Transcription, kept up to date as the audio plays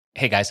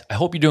Hey guys, I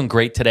hope you're doing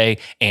great today,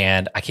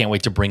 and I can't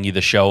wait to bring you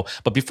the show.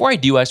 But before I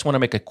do, I just want to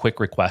make a quick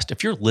request.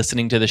 If you're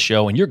listening to the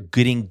show and you're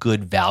getting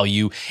good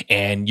value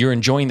and you're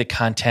enjoying the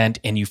content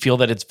and you feel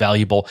that it's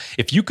valuable,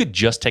 if you could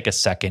just take a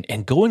second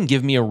and go and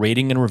give me a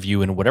rating and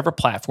review in whatever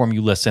platform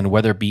you listen,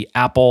 whether it be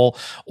Apple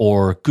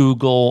or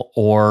Google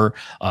or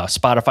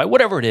Spotify,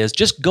 whatever it is,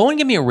 just go and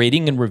give me a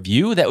rating and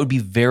review. That would be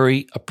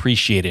very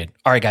appreciated.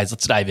 All right, guys,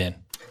 let's dive in.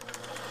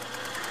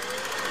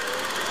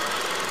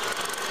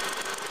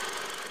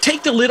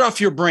 Take the lid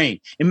off your brain.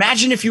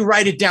 Imagine if you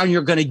write it down,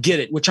 you're going to get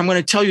it, which I'm going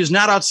to tell you is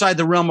not outside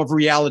the realm of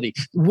reality.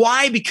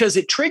 Why? Because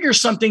it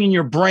triggers something in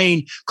your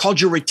brain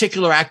called your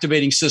reticular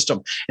activating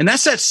system. And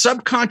that's that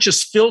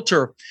subconscious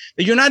filter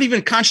that you're not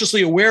even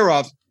consciously aware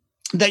of,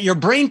 that your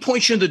brain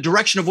points you in the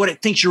direction of what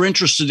it thinks you're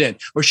interested in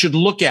or should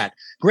look at.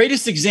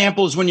 Greatest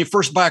example is when you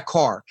first buy a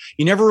car.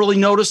 You never really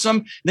notice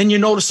them. Then you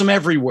notice them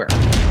everywhere.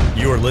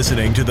 You're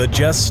listening to the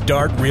Just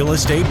Start Real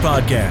Estate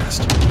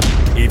Podcast.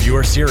 If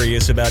you're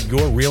serious about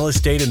your real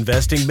estate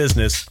investing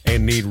business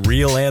and need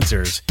real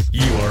answers,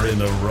 you are in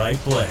the right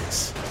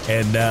place.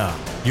 And now,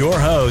 your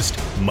host,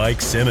 Mike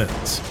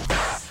Simmons.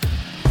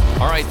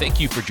 All right, thank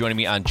you for joining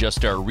me on Just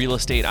Start Real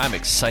Estate. I'm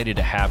excited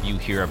to have you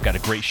here. I've got a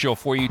great show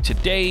for you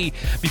today.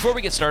 Before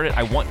we get started,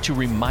 I want to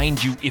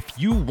remind you, if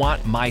you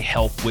want my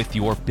help with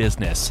your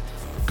business,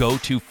 go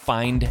to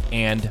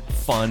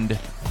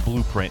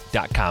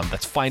findandfundblueprint.com.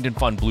 That's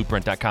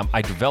findandfundblueprint.com.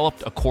 I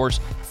developed a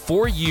course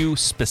for you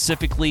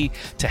specifically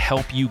to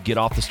help you get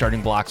off the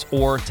starting blocks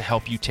or to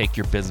help you take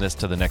your business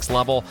to the next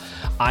level.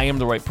 I am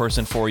the right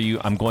person for you.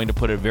 I'm going to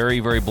put it very,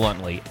 very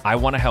bluntly. I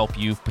want to help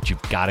you, but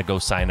you've got to go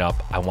sign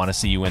up. I want to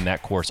see you in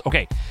that course.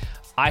 Okay.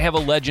 I have a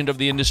legend of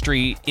the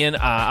industry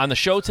on the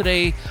show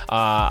today.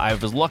 I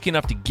was lucky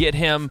enough to get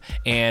him,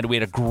 and we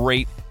had a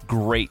great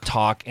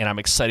talk, and I'm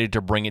excited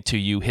to bring it to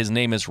you. His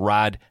name is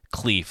Rod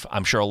Khleif.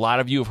 I'm sure a lot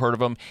of you have heard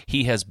of him.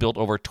 He has built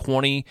over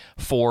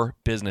 24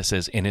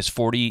 businesses in his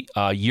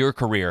 40-year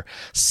career.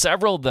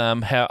 Several of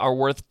them are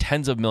worth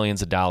tens of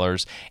millions of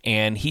dollars,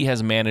 and he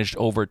has managed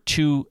over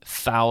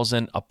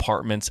 2,000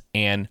 apartments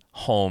and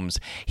homes.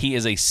 He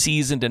is a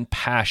seasoned and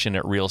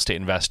passionate real estate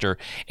investor,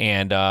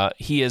 and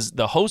he is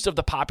the host of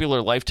the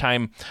popular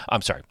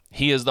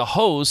He is the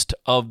host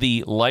of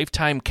the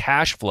Lifetime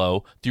Cash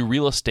Flow Through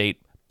Real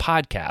Estate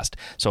podcast.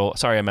 So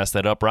sorry I messed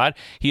that up, Rod.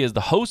 He is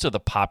the host of the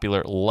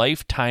popular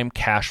Lifetime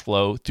Cash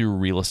Flow Through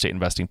Real Estate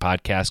Investing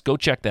podcast. Go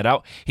check that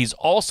out. He's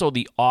also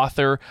the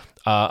author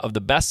of the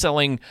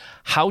best-selling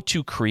How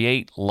to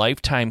Create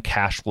Lifetime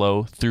Cash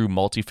Flow Through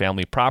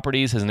Multifamily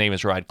Properties. His name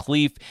is Rod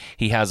Khleif.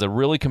 He has a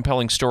really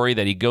compelling story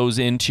that he goes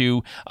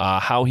into,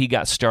 how he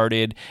got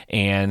started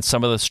and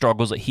some of the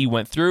struggles that he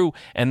went through,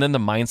 and then the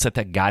mindset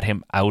that got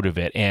him out of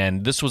it.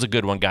 And this was a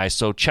good one, guys.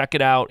 So check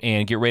it out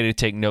and get ready to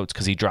take notes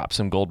because he dropped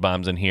some gold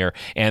bombs in here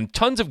and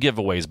tons of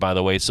giveaways, by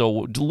the way.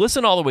 So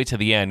listen all the way to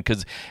the end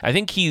because I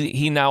think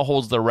he now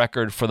holds the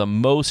record for the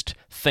most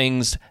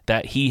things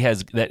that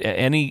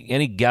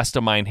any guest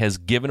of mine has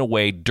given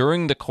away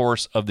during the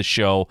course of the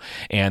show,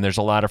 and there's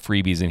a lot of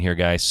freebies in here,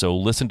 guys, so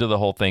listen to the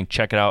whole thing.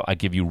 Check it out. I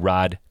give you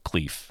Rod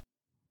Khleif.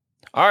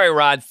 All right,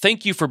 Rod,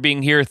 thank you for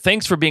being here.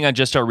 Thanks for being on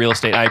Just Start Real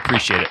Estate. I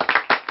appreciate it.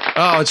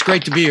 Oh, it's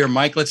great to be here,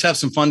 Mike. Let's have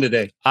some fun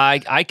today.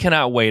 I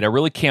cannot wait. I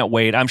really can't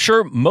wait. I'm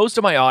sure most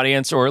of my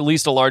audience, or at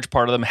least a large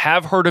part of them,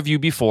 have heard of you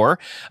before.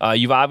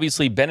 You've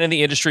obviously been in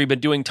the industry, been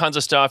doing tons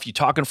of stuff. You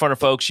talk in front of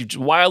folks.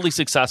 You're wildly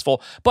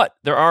successful. But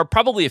there are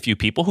probably a few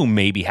people who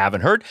maybe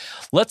haven't heard.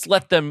 Let's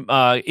let them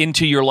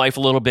into your life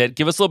a little bit.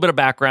 Give us a little bit of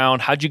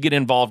background. How'd you get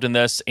involved in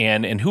this?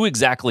 And who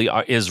exactly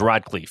is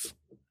Rod Khleif?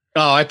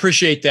 Oh, I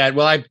appreciate that.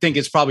 Well, I think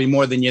it's probably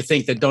more than you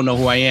think that don't know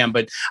who I am.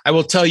 But I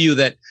will tell you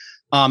that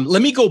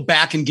let me go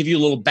back and give you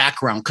a little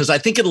background because I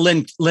think it'll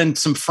lend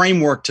some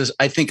framework to,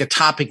 I think, a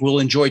topic we'll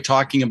enjoy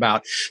talking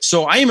about.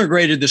 So I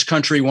immigrated this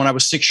country when I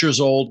was 6 years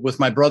old with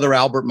my brother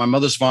Albert, my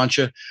mother's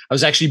Vansha. I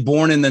was actually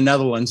born in the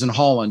Netherlands, in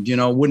Holland,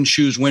 wooden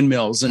shoes,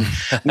 windmills. And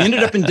we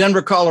ended up in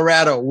Denver,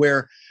 Colorado,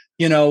 where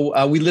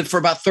we lived for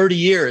about 30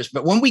 years.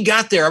 But when we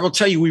got there, I will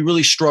tell you, we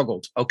really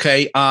struggled.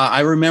 Okay. I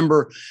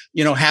remember,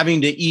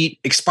 having to eat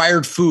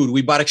expired food.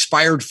 We bought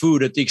expired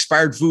food at the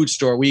expired food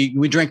store.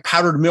 We drank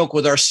powdered milk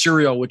with our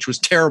cereal, which was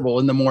terrible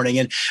in the morning.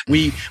 And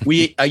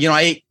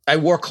I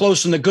wore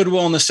clothes from the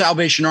Goodwill and the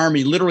Salvation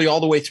Army, literally all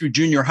the way through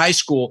junior high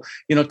school,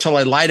 till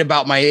I lied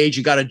about my age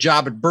and got a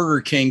job at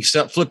Burger King,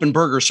 flipping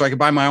burgers so I could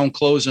buy my own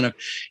clothes and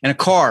a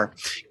car.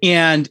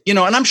 And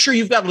I'm sure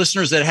you've got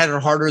listeners that had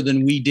it harder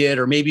than we did,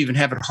 or maybe even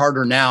have it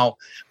harder now,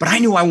 but I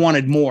knew I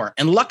wanted more.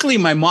 And luckily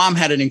my mom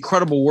had an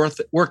incredible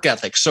work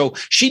ethic. So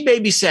she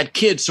babysat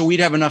kids so we'd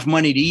have enough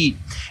money to eat.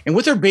 And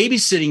with her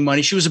babysitting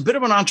money, she was a bit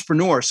of an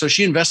entrepreneur. So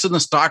she invested in the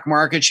stock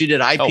market. She did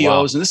IPOs. Oh,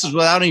 wow. And this is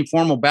without any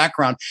formal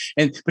background.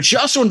 But she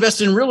also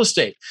invested in real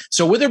estate.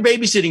 So with her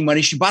babysitting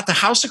money, she bought the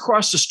house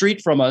across the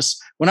street from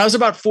us when I was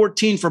about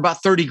 14 for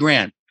about 30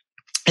 grand.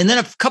 And then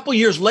a couple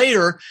years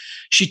later,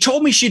 she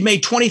told me she'd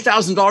made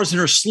 $20,000 in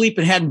her sleep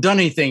and hadn't done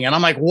anything. And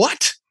I'm like,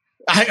 what?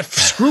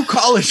 Screw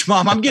college,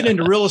 Mom. I'm getting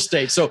into real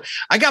estate. So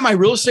I got my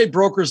real estate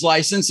broker's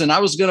license, and I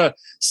was going to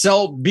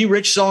be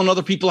rich selling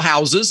other people's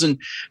houses. So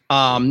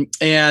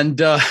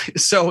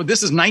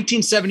this is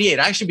 1978.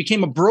 I actually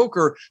became a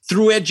broker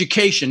through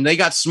education. They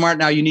got smart.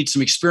 Now you need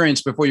some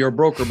experience before you're a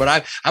broker, but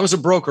I was a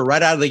broker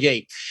right out of the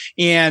gate.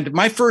 And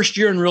my first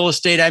year in real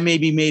estate, I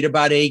maybe made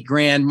about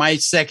 $8,000. My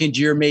second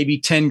year, maybe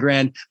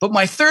 $10,000. But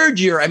my third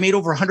year, I made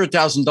over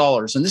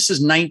 $100,000. And this is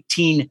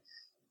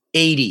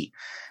 1980.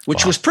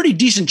 Which was pretty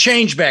decent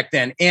change back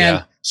then.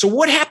 And so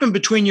what happened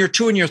between year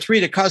 2 and year 3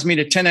 that caused me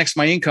to 10x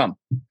my income?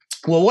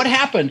 Well, what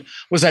happened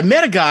was I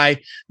met a guy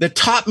that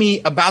taught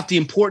me about the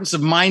importance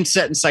of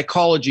mindset and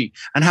psychology,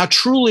 and how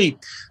truly,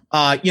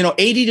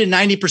 80 to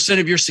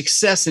 90% of your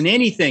success in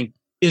anything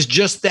is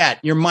just that,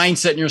 your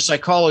mindset and your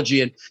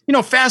psychology. And,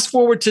 fast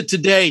forward to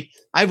today,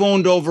 I've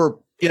owned over,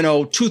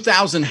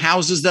 2,000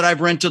 houses that I've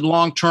rented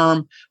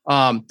long-term,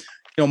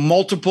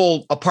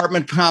 multiple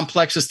apartment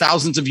complexes,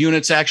 thousands of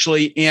units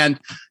actually. And,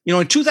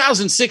 in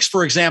 2006,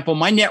 for example,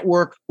 my net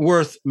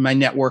worth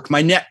went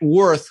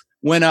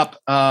up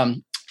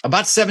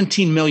about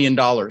 $17 million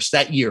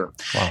that year.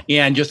 Wow.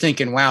 And you're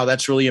thinking, wow,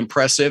 that's really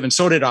impressive. And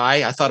so did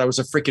I. I thought I was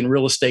a freaking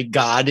real estate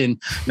god.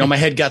 And, my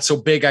head got so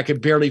big, I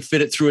could barely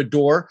fit it through a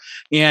door.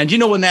 And,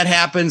 when that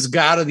happens,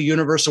 God or the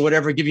universe or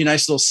whatever, give you a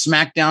nice little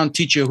smackdown,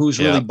 teach you who's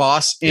really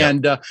boss.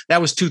 And that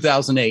was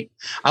 2008.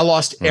 I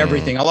lost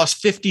everything. I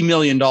lost $50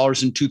 million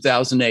in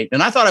 2008.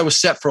 And I thought I was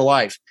set for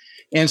life.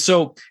 And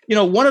so,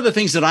 one of the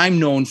things that I'm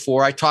known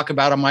for, I talk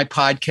about on my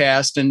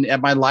podcast and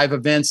at my live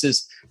events,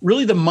 is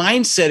really the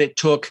mindset it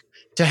took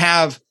to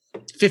have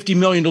 50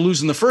 million to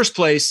lose in the first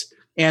place,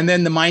 and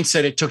then the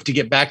mindset it took to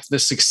get back to the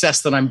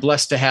success that I'm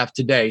blessed to have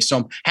today. So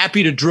I'm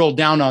happy to drill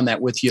down on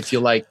that with you if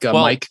you like,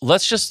 Mike.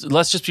 Let's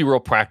just be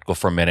real practical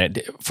for a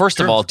minute. First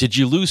of all, did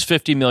you lose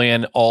 50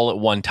 million all at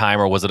one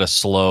time, or was it a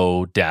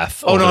slow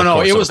death? Oh,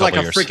 no. It was like a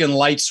freaking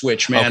light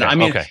switch, man.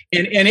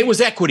 And it was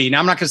equity. Now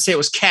I'm not going to say it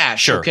was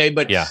cash. Sure. Okay.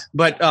 But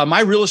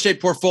my real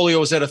estate portfolio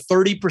was at a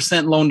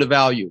 30% loan to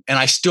value, and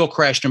I still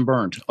crashed and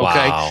burned.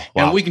 Okay. Wow.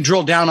 And we can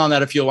drill down on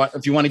that if you want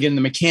to get in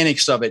the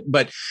mechanics of it.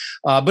 But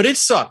it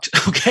sucked.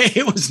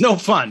 Okay. It was no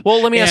fun. Well,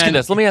 let me ask you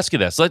this.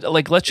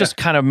 Let's just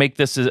kind of make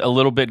this a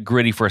little bit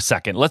gritty for a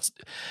second.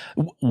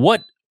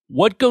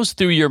 What goes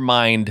through your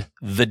mind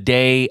the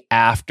day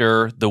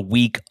after, the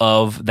week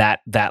of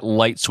that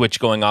light switch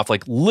going off?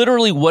 Like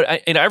literally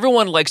and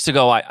everyone likes to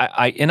go,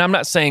 and I'm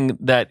not saying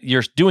that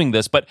you're doing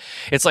this, but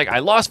it's like, I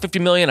lost 50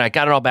 million, I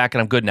got it all back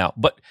and I'm good now.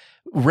 But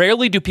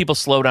rarely do people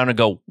slow down and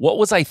go, what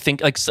was I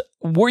thinking? Like,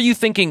 were you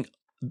thinking,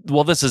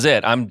 well, this is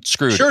it, I'm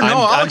screwed. Sure,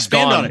 I'll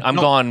expand on it. I'm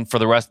gone for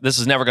the rest. This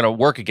is never going to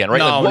work again,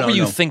 right? What were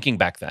you thinking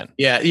back then?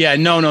 Yeah.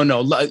 No.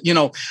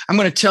 I'm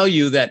going to tell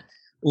you that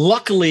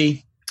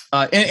luckily,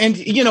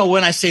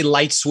 when I say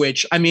light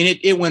switch, I mean,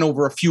 it went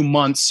over a few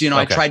months.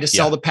 I tried to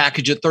sell the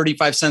package at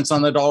 35 cents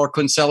on the dollar,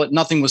 couldn't sell it.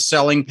 Nothing was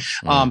selling,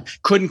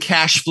 couldn't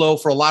cash flow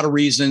for a lot of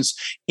reasons.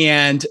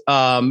 And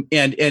so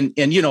it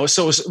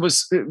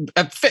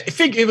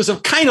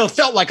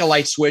felt like a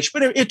light switch,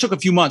 but it took a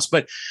few months.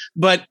 But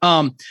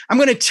I'm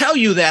going to tell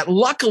you that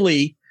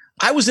luckily,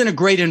 I was in a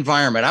great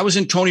environment. I was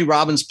in Tony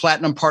Robbins'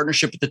 Platinum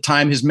Partnership at the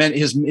time,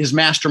 his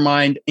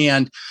mastermind.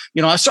 And,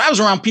 so I was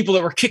around people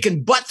that were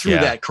kicking butt through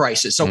that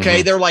crisis. Okay.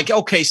 Mm-hmm. They're like,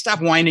 okay,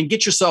 stop whining,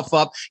 get yourself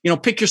up,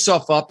 pick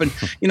yourself up. And,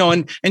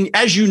 and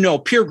as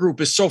peer group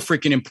is so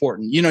freaking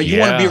important. You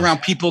want to be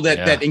around people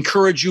that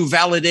encourage you,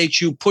 validate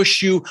you,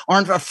 push you,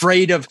 aren't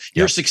afraid of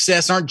your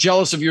success, aren't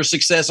jealous of your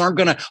success, aren't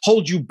going to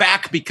hold you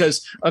back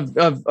because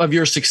of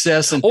your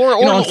success. And, or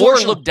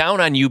look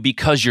down on you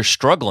because you're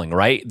struggling,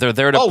 right? They're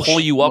there to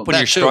pull you up when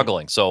you're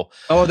struggling. So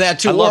that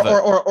too,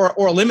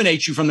 or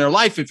eliminate you from their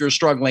life if you're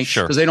struggling,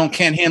 because they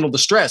can't handle the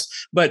stress.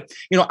 But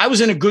I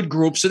was in a good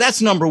group, so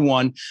that's number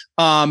one.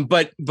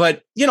 But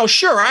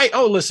sure,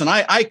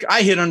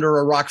 I hid under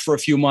a rock for a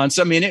few months.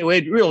 I mean, it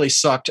really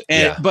sucked.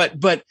 But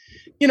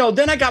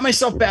then I got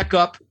myself back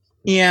up.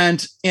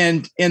 And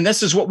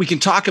this is what we can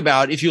talk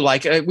about, if you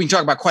like. We can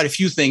talk about quite a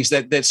few things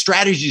that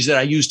strategies that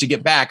I used to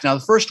get back. Now,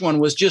 the first one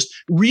was just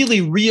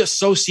really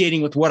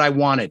reassociating with what I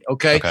wanted.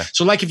 Okay.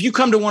 So like if you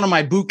come to one of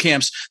my boot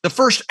camps, the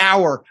first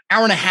hour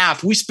and a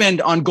half we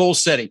spend on goal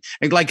setting.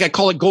 Like I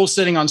call it goal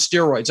setting on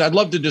steroids. I'd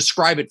love to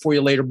describe it for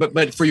you later,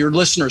 but for your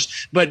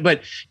listeners, but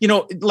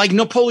like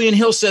Napoleon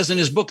Hill says in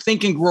his book,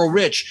 Think and Grow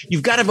Rich,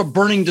 you've got to have a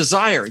burning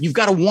desire. You've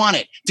got to want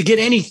it to get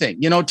anything,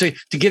 to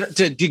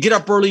get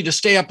up early, to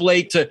stay up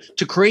late,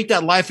 to create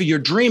that life of your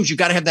dreams. You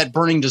got to have that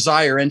burning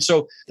desire. And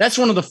so that's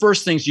one of the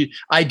first things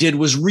I did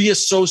was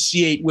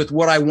reassociate with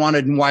what I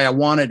wanted and why I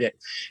wanted it.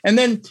 And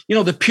then,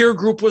 the peer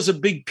group was a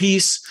big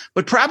piece,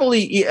 but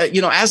probably,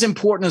 as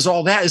important as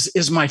all that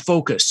is my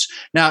focus.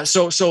 Now,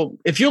 so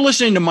if you're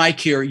listening to Mike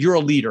here, you're a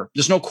leader.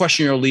 There's no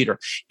question you're a leader.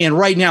 And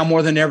right now,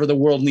 more than ever, the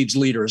world needs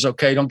leaders.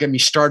 Okay. Don't get me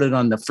started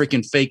on the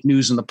freaking fake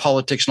news and the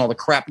politics and all the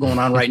crap going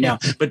on right now.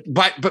 But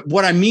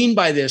what I mean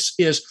by this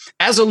is,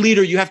 as a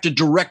leader, you have to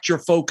direct your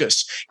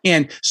focus.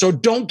 And so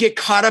don't get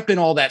caught up in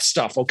all that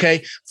stuff.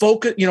 Okay.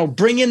 Focus,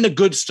 bring in the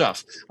good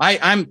stuff.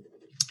 I'm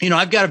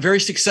I've got a very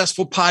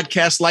successful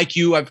podcast like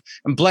you.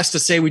 I'm blessed to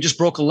say we just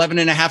broke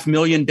 11.5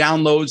 million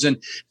downloads.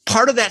 And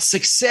part of that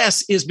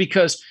success is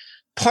because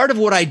part of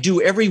what I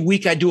do every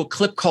week, I do a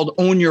clip called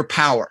Own Your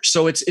Power.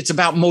 So it's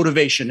about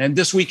motivation. And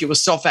this week it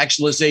was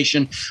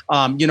self-actualization,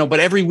 but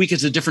every week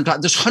it's a different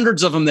topic. There's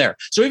hundreds of them there.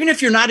 So even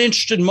if you're not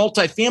interested in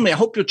multifamily, I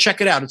hope you'll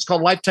check it out. It's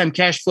called Lifetime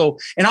Cash Flow.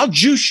 And I'll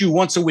juice you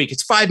once a week.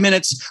 It's 5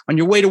 minutes on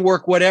your way to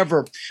work,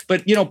 whatever.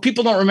 But,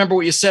 people don't remember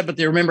what you said, but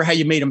they remember how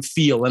you made them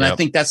feel. And I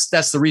think that's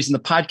the reason the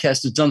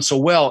podcast has done so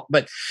well.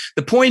 But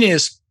the point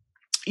is,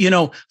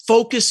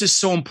 focus is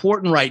so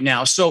important right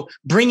now. So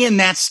bring in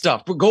that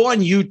stuff. Go on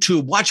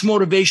YouTube, watch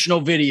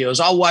motivational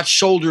videos. I'll watch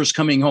Shoulders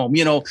Coming Home,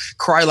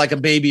 cry like a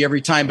baby every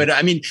time. But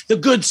I mean, the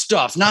good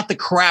stuff, not the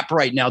crap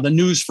right now, the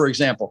news, for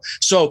example.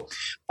 So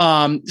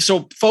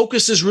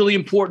focus is really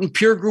important.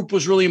 Peer group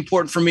was really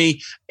important for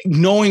me.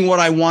 Knowing what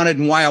I wanted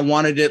and why I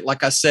wanted it.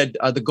 Like I said,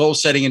 the goal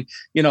setting. And,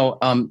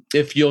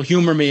 if you'll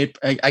humor me,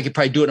 I could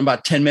probably do it in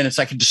about 10 minutes.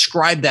 I could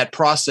describe that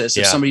process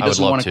if somebody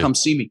doesn't want to come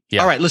see me.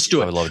 Yeah. All right, let's do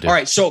it. I would love to. All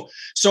right.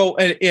 So,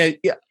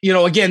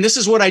 again, this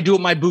is what I do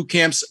at my boot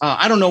camps.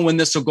 I don't know when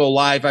this will go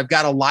live. I've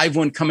got a live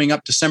one coming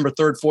up December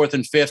 3rd, 4th,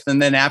 and 5th.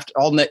 And then after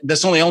all,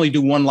 that's only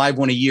do one live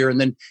one a year. And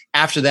then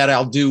after that,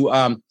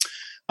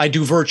 I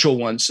do virtual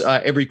ones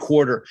every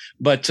quarter,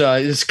 but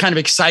it's kind of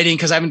exciting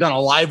because I haven't done a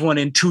live one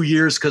in 2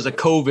 years because of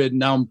COVID.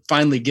 Now I'm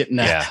finally getting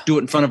to do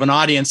it in front of an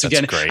audience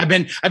again. Great.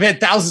 I've had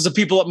thousands of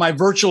people at my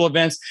virtual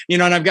events,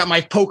 and I've got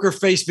my poker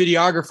face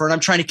videographer, and I'm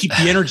trying to keep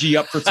the energy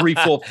up for 3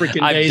 full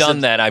freaking days. I've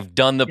done that. I've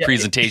done the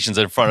presentations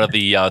in front of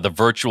the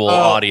virtual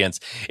audience.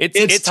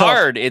 It's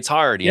hard. It's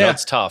hard.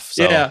 It's tough.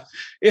 So. Yeah.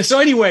 So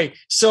anyway,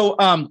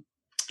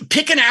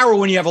 pick an hour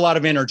when you have a lot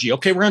of energy.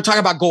 Okay, we're going to talk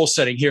about goal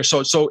setting here.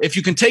 So if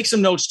you can take some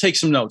notes, take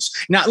some notes.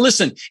 Now,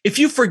 listen, if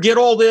you forget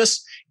all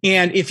this,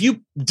 and if you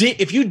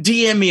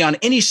DM me on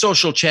any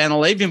social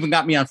channel, they've even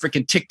got me on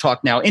freaking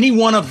TikTok now, any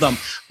one of them,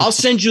 I'll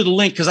send you the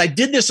link because I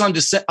did this on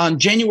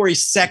January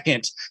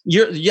 2nd.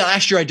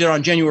 Last year I did it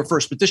on January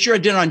 1st, but this year I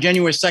did it on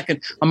January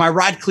 2nd on my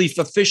Rod Khleif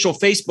official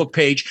Facebook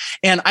page.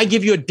 And I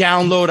give you a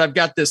download. I've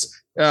got this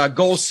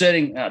goal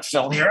setting. It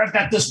fell here. I've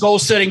got this goal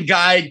setting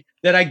guide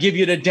that I give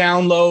you to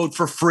download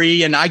for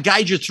free. And I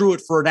guide you through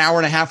it for an hour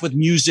and a half with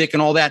music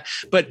and all that.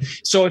 But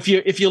so if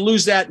you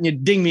lose that and you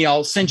ding me,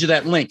 I'll send you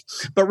that link.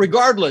 But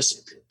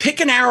regardless, pick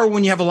an hour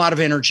when you have a lot of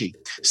energy.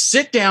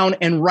 Sit down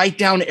and write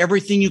down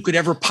everything you could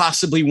ever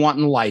possibly want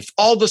in life.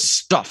 All the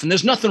stuff. And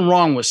there's nothing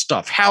wrong with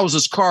stuff.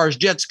 Houses, cars,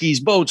 jet skis,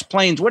 boats,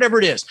 planes, whatever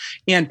it is.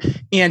 And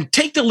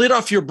take the lid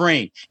off your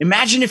brain.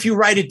 Imagine if you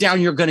write it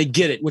down, you're going to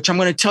get it, which I'm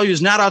going to tell you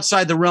is not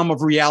outside the realm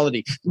of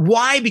reality.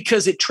 Why?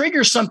 Because it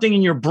triggers something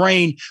in your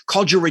brain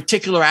called your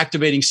reticular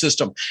activating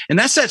system. And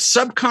that's that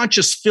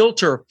subconscious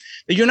filter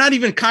that you're not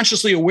even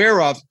consciously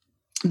aware of,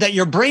 that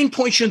your brain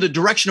points you in the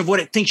direction of what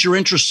it thinks you're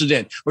interested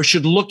in or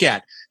should look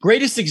at.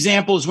 Greatest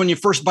example is when you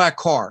first buy a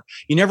car.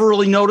 You never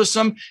really notice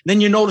them.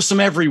 Then you notice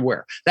them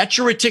everywhere. That's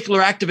your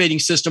reticular activating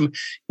system.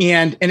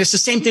 And it's the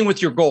same thing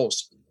with your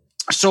goals.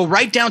 So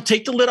write down,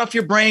 take the lid off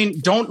your brain.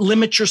 Don't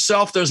limit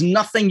yourself. There's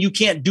nothing you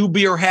can't do,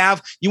 be, or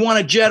have. You want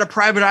a jet, a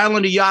private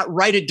island, a yacht,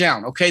 write it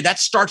down. Okay. That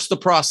starts the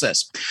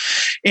process.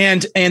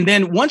 And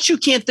then once you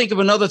can't think of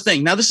another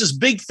thing, now this is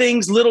big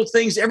things, little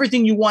things,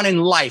 everything you want in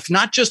life,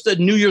 not just the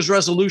New Year's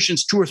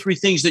resolutions, 2 or 3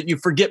 things that you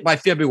forget by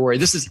February.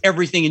 This is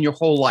everything in your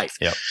whole life.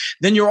 Yep.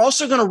 Then you're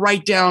also going to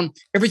write down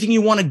everything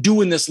you want to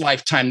do in this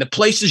lifetime, the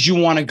places you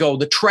want to go,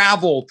 the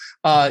travel,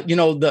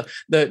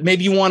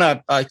 maybe you want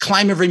to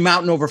climb every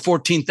mountain over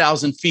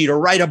 14,000 feet or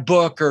write a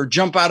book or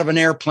jump out of an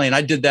airplane.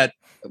 I did that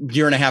a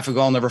year and a half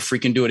ago. I'll never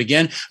freaking do it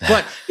again,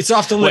 but it's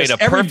off the list. Wait,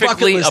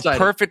 a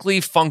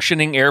perfectly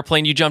functioning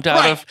airplane you jumped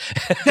out of?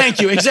 Thank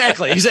you.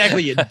 Exactly,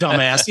 you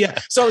dumbass. Yeah.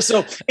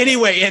 So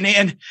anyway,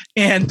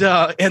 and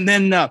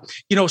then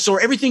so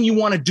everything you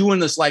want to do in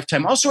this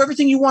lifetime, also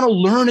everything you want to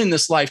learn in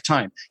this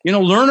lifetime.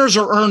 Learners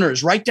are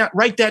earners. Write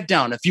that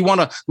down. If you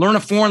want to learn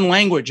a foreign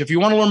language, if you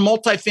want to learn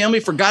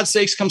multifamily, for God's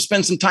sakes, come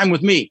spend some time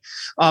with me.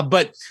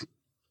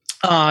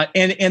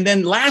 And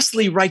then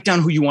lastly, write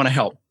down who you want to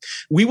help.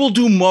 We will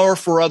do more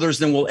for others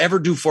than we'll ever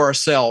do for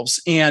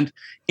ourselves. And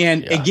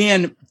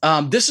again,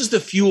 this is the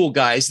fuel,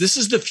 guys. This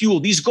is the fuel.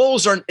 These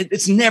goals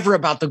it's never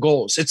about the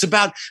goals. It's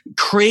about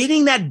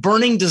creating that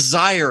burning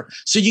desire.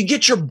 So you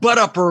get your butt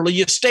up early,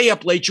 you stay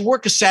up late, you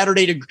work a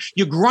Saturday,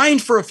 you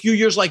grind for a few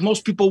years like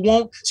most people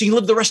won't. So you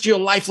live the rest of your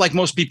life like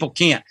most people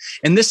can't.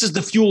 And this is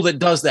the fuel that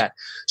does that.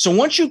 So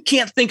once you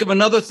can't think of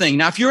another thing,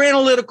 now, if you're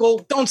analytical,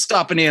 don't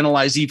stop and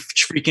analyze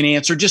each freaking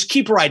answer. Just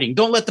keep writing.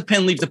 Don't let the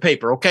pen leave the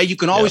paper. Okay. You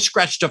can always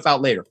scratch stuff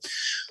out later.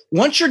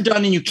 Once you're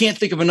done and you can't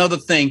think of another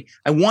thing,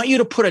 I want you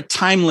to put a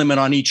time limit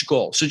on each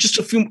goal. So just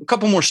a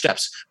couple more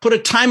steps. Put a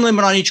time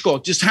limit on each goal.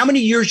 Just how many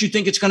years you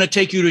think it's going to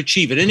take you to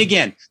achieve it. And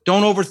again,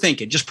 don't overthink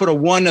it. Just put a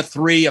 1, a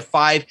 3, a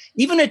 5,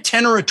 even a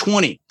 10 or a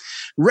 20.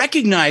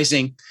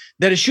 Recognizing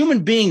that as human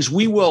beings,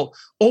 we will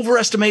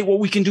overestimate what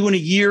we can do in a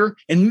year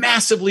and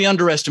massively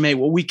underestimate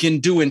what we can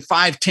do in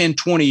 5, 10,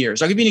 20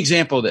 years. I'll give you an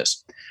example of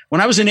this. When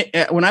I was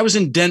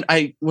in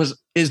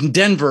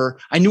Denver,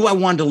 I knew I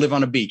wanted to live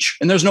on a beach,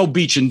 and there's no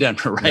beach in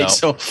Denver, right? No.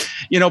 So,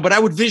 but I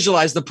would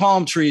visualize the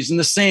palm trees and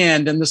the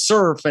sand and the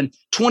surf. And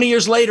 20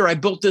 years later, I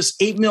built this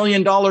 $8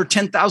 million,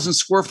 10,000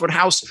 square foot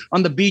house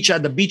on the beach. I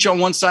had the beach on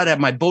one side. I had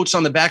my boats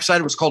on the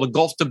backside. It was called a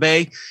Gulf to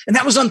Bay. And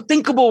that was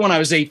unthinkable when I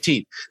was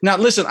 18. Now,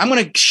 listen, I'm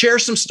going to share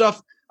some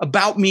stuff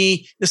about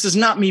me. This is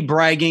not me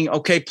bragging.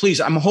 Okay,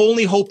 please. I'm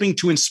only hoping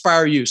to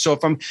inspire you. So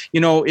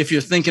if you're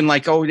thinking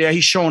like, oh yeah,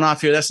 he's showing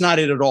off here, that's not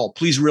it at all.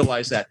 Please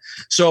realize that.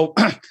 So,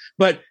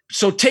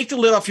 so take the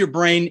lid off your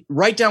brain,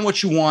 write down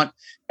what you want,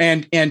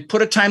 and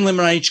put a time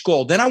limit on each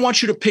goal. Then I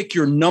want you to pick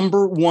your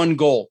number one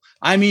goal.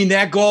 I mean,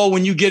 that goal,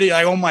 when you get it,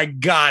 like, oh my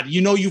God,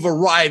 you've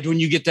arrived when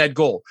you get that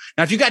goal.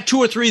 Now, if you got 2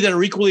 or 3 that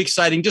are equally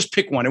exciting, just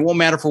pick one. It won't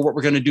matter for what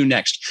we're going to do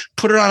next.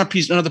 Put it on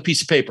another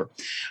piece of paper.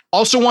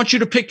 Also want you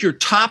to pick your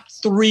top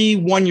 3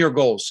 one-year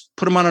goals.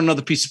 Put them on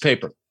another piece of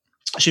paper.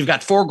 So you've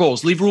got 4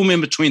 goals. Leave room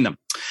in between them.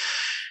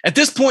 At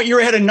this point,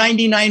 you're ahead of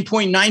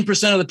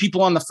 99.9% of the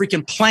people on the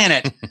freaking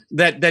planet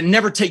that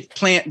never take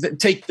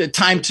the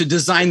time to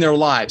design their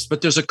lives.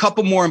 But there's a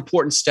couple more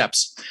important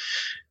steps.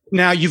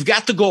 Now, you've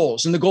got the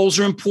goals, and the goals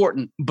are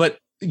important, but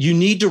you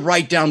need to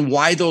write down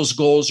why those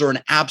goals are an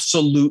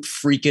absolute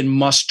freaking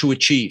must to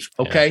achieve.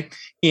 Okay.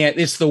 Yeah. And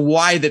it's the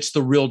why that's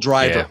the real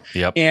driver.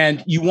 Yeah. Yep.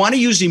 And you want to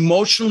use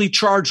emotionally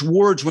charged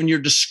words when you're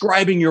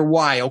describing your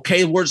why.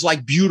 Okay. Words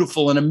like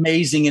beautiful and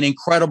amazing and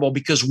incredible,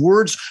 because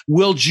words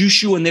will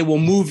juice you and they will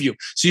move you.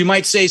 So you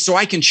might say, so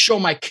I can show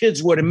my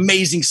kids what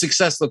amazing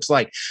success looks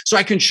like. So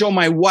I can show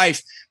my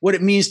wife what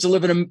it means to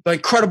live an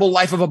incredible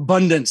life of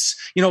abundance.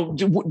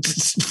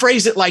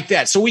 Phrase it like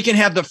that. So we can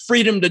have the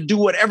freedom to do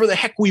whatever the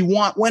heck we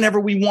want, whenever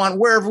we want,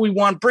 wherever we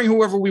want, bring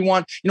whoever we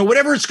want,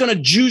 whatever it's going to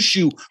juice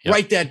you,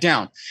 write that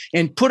down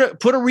and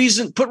put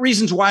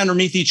reasons why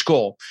underneath each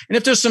goal. And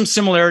if there's some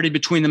similarity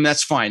between them,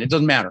 that's fine. It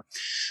doesn't matter.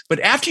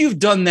 But after you've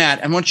done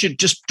that, I want you to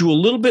just do a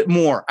little bit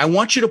more. I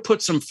want you to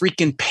put some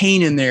freaking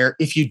pain in there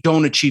if you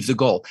don't achieve the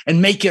goal,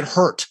 and make it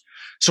hurt.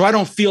 So I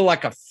don't feel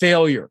like a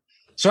failure.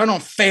 So I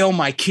don't fail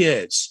my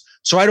kids.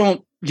 So I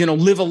don't,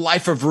 live a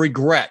life of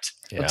regret.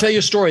 Yeah. I'll tell you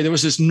a story. There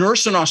was this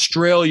nurse in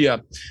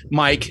Australia,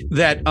 Mike,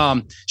 that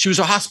she was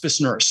a hospice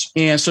nurse.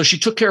 And so she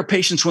took care of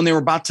patients when they were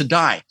about to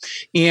die.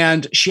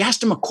 And she asked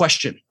them a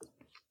question.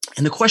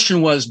 And the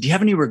question was, do you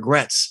have any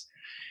regrets?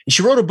 And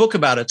she wrote a book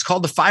about it. It's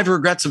called The 5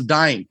 Regrets of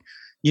Dying.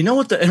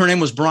 Her name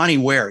was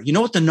Bronnie Ware. You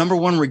know what the number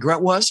one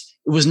regret was?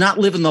 It was not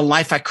living the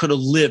life I could have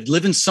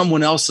living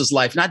someone else's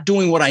life, not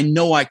doing what I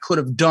know I could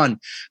have done.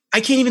 I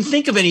can't even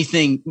think of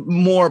anything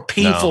more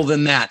painful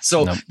than that.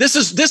 So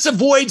this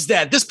avoids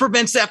that. This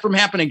prevents that from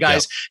happening,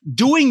 guys. Yep.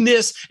 Doing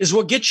this is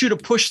what gets you to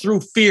push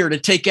through fear, to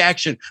take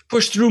action,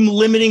 push through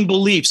limiting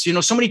beliefs.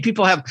 So many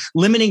people have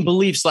limiting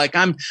beliefs like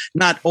I'm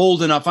not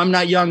old enough, I'm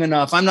not young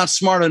enough, I'm not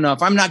smart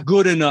enough, I'm not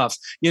good enough,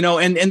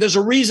 and there's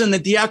a reason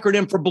that the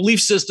acronym for belief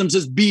systems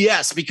is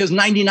BS, because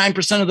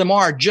 99% of them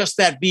are just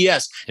that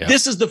BS. Yep.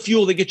 This is the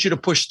fuel that gets you to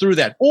push through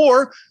that.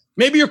 Or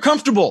maybe you're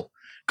comfortable.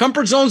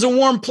 Comfort zone's a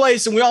warm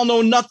place, and we all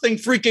know nothing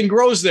freaking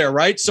grows there,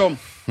 right? So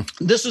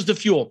this is the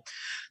fuel.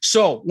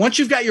 So once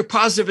you've got your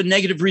positive and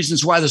negative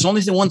reasons why, there's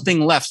only one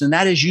thing left, and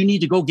that is you need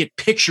to go get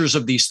pictures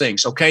of these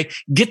things, okay?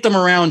 Get them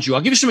around you.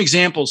 I'll give you some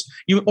examples,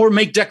 or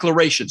make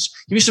declarations.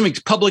 Give you some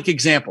public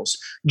examples.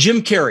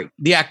 Jim Carrey,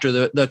 the actor,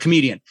 the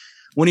comedian,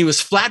 when he was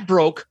flat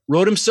broke,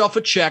 wrote himself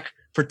a check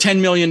for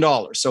 $10 million.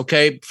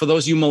 Okay. For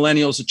those of you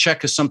millennials, a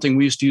check is something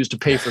we used to use to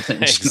pay for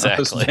things.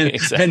 Exactly.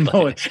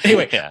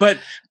 Anyway, yeah.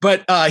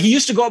 but he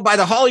used to go up by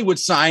the Hollywood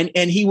sign,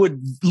 and he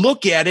would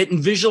look at it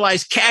and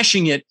visualize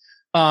cashing it.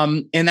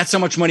 And that's how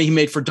much money he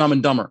made for Dumb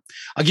and Dumber.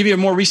 I'll give you a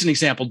more recent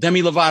example.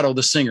 Demi Lovato,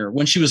 the singer,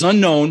 when she was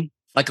unknown,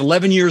 like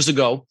 11 years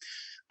ago,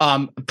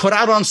 put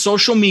out on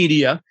social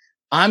media,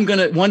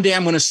 one day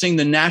I'm going to sing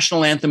the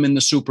national anthem in the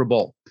Super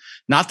Bowl.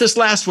 Not this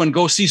last one.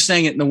 Go see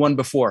sang it in the one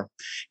before.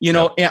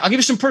 I'll give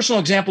you some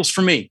personal examples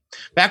for me.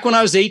 Back when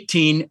I was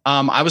 18,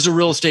 I was a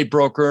real estate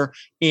broker,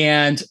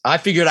 and I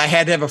figured I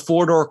had to have a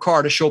 4-door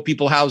car to show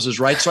people houses,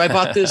 right? So I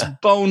bought this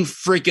bone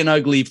freaking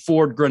ugly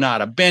Ford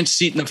Granada, bench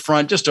seat in the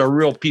front, just a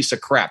real piece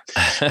of crap.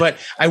 But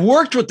I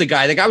worked with the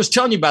guy I was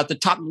telling you about,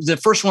 the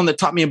first one that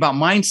taught me about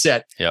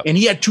mindset, and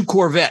he had 2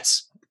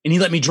 Corvettes. And he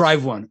let me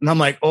drive one. And I'm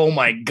like, oh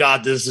my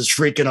God, this is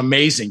freaking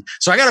amazing.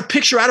 So I got a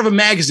picture out of a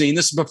magazine.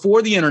 This is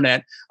before the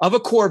internet, of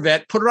a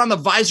Corvette, put it on the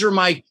visor of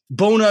my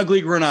bone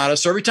ugly Granada.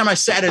 So every time I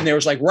sat in there, it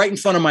was like right in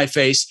front of my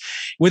face.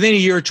 Within a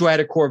year or two, I had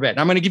a Corvette. And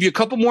I'm going to give you a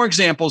couple more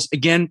examples.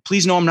 Again,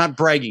 please know I'm not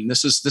bragging.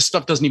 This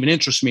stuff doesn't even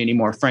interest me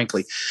anymore,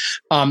 frankly.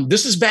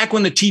 This is back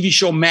when the TV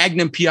show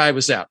Magnum PI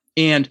was out.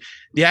 And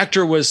the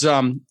actor was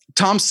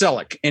Tom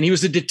Selleck, and he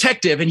was a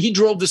detective, and he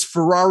drove this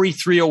Ferrari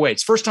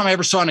 308. First time I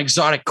ever saw an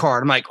exotic car.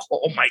 And I'm like,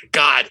 oh my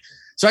God.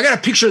 So I got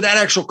a picture of that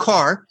actual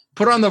car,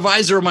 put it on the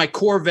visor of my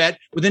Corvette.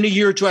 Within a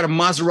year or two, I had a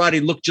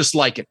Maserati look just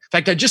like it. In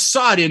fact, I just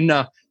saw it in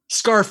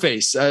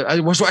Scarface.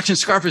 I was watching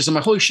Scarface. I'm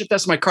like, holy shit,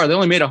 that's my car. They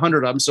only made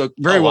 100 of them, so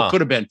very well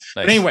could have been.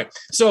 Nice. But anyway,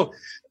 so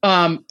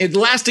the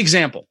last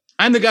example.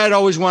 I'm the guy that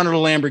always wanted a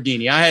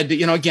Lamborghini. I had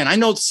to, again, I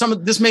know some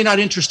of this may not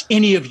interest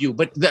any of you,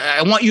 but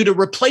I want you to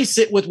replace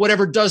it with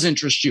whatever does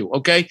interest you.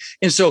 Okay.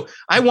 And so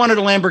I wanted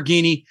a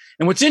Lamborghini.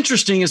 And what's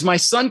interesting is my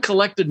son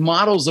collected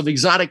models of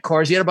exotic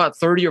cars. He had about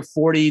 30 or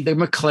 40, the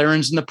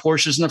McLarens and the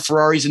Porsches and the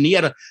Ferraris. And he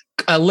had a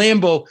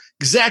Lambo,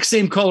 exact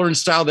same color and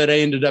style that I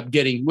ended up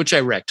getting, which I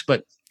wrecked.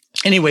 But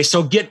anyway,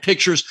 so get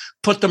pictures,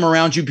 put them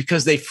around you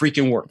because they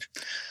freaking work.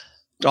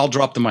 I'll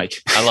drop the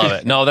mic. I love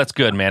it. No, that's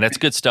good, man. It's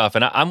good stuff.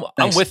 And I'm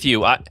with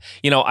you. When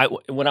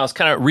I was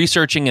kind of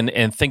researching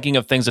and thinking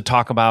of things to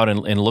talk about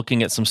and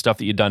looking at some stuff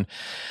that you've done,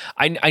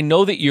 I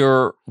know that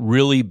you're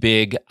really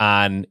big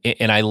on,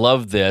 and I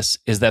love this,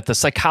 is that the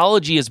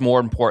psychology is more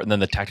important than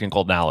the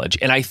technical knowledge.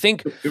 And I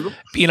think,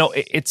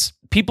 it's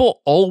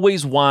people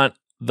always want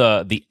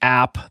the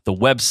app, the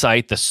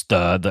website,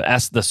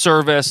 the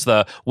service,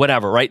 the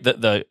whatever, right?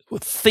 The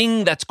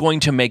thing that's going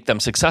to make them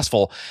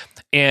successful.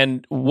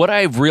 And what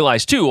I've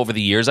realized too over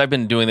the years, I've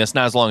been doing this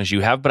not as long as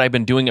you have, but I've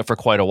been doing it for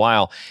quite a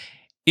while.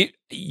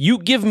 You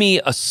give me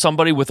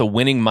somebody with a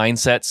winning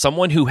mindset,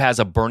 someone who has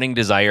a burning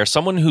desire,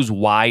 someone whose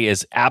why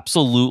is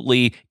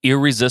absolutely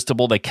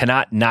irresistible. They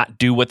cannot not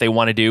do what they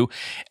want to do.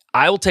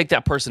 I will take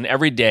that person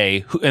every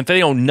day, if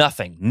they know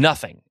nothing.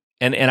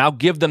 And I'll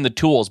give them the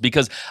tools,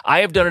 because I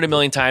have done it a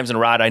million times. And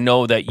Rod, I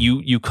know that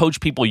you coach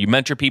people, you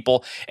mentor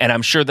people, and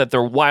I'm sure that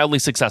they're wildly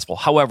successful.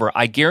 However,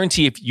 I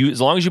guarantee as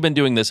long as you've been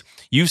doing this,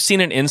 you've seen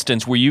an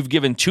instance where you've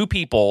given two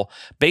people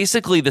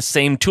basically the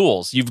same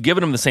tools. You've given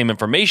them the same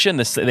information.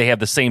 They have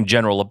the same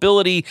general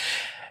ability.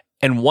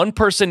 And one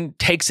person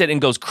takes it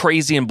and goes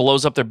crazy and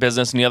blows up their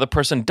business, and the other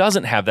person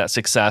doesn't have that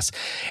success.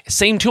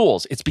 Same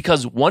tools. It's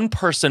because one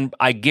person,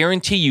 I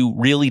guarantee you,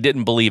 really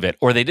didn't believe it,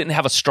 or they didn't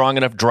have a strong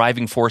enough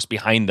driving force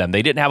behind them.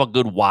 They didn't have a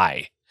good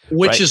why.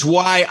 Which is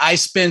why I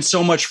spend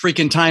so much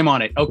freaking time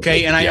on it.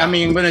 Okay. And I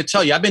mean, I'm going to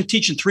tell you, I've been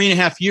teaching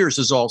 3.5 years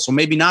is all. So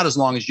maybe not as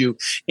long as you.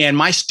 And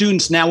my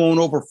students now own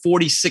over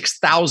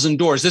 46,000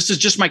 doors. This is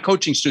just my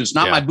coaching students,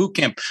 not my boot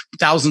camp,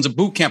 thousands of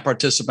boot camp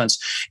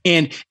participants.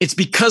 And it's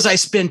because I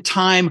spend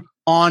time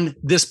on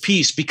this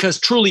piece, because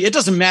truly it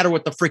doesn't matter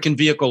what the freaking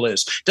vehicle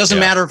is. It doesn't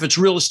matter if it's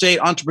real estate,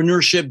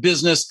 entrepreneurship,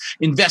 business,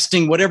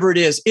 investing, whatever it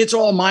is. It's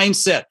all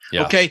mindset.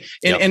 Yeah. Okay.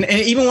 And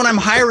even when I'm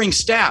hiring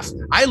staff,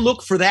 I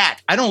look for that.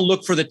 I don't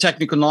look for the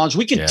technical knowledge.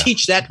 We can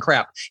teach that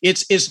crap.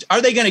 It's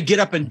are they going to get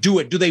up and do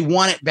it? Do they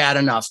want it bad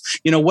enough?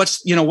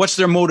 What's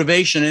their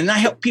motivation? And I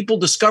help people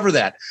discover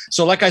that.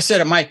 So like I said,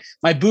 at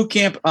my boot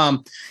camp,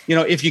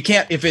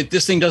 if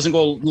this thing doesn't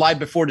go live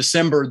before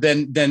December,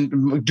 then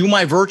do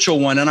my virtual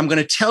one. And I'm going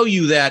to tell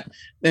you that.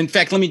 In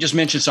fact, let me just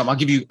mention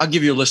something. I'll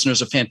give your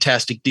listeners a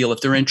fantastic deal if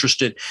they're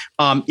interested.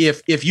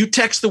 If you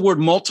text the word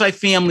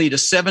multifamily to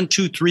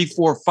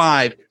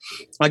 72345,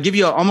 I'll give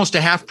you almost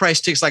a half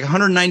price ticket, like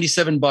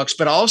 $197.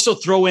 But I'll also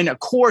throw in a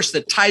course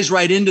that ties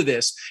right into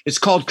this. It's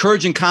called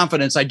Courage and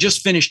Confidence. I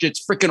just finished it.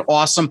 It's freaking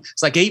awesome.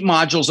 It's like 8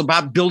 modules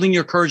about building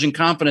your courage and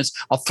confidence.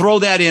 I'll throw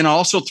that in. I'll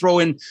also throw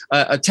in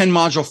a 10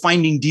 module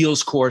Finding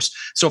Deals course.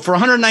 So for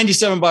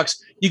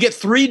 $197, you get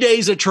 3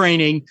 days of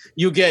training.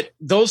 You get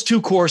those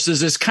 2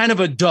 courses. It's kind of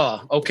a duh.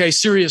 Okay.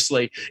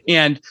 Seriously.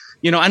 And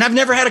I've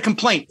never had a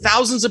complaint.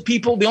 Thousands of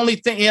people. The only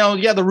thing,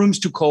 the room's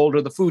too cold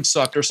or the food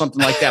sucked or something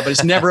like that, but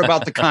it's never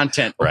about the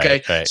content.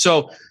 Okay. Right.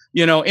 So,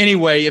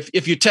 anyway,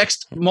 if you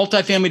text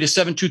multifamily to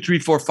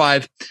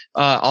 72345,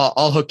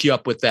 I'll hook you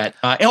up with that.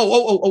 I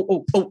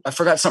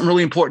forgot something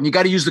really important. You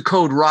got to use the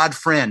code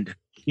RODFRIEND.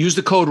 Use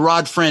the code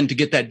RODFRIEND to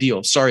get that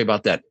deal. Sorry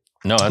about that.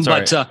 No,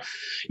 that's all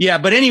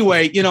right. But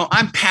anyway,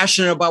 I'm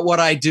passionate about what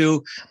I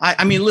do.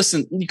 I mean,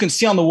 listen, you can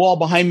see on the wall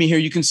behind me here,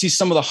 you can see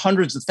some of the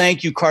hundreds of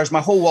thank you cards.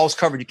 My whole wall's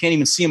covered. You can't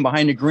even see them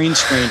behind the green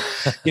screen.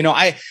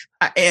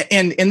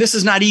 And this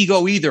is not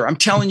ego either. I'm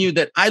telling you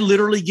that I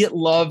literally get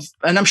love,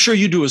 and I'm sure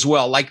you do as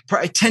well. Like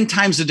probably 10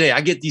 times a day, I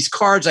get these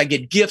cards, I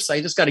get gifts.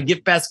 I just got a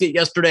gift basket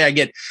yesterday. I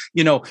get,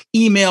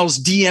 emails,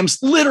 DMs,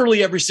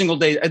 literally every single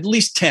day, at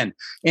least 10.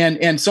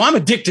 And so I'm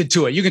addicted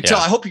to it. You can tell.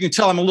 I hope you can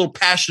tell I'm a little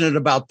passionate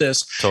about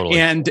this. Totally.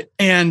 And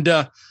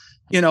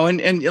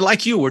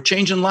like you, we're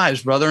changing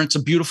lives, brother. It's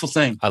a beautiful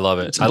thing. I love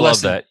it. I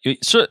love that.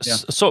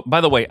 So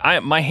by the way,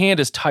 my hand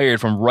is tired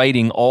from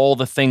writing all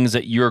the things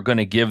that you're going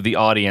to give the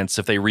audience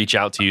if they reach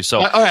out to you. So,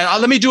 all right,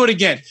 let me do it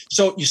again.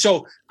 So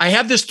I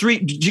have this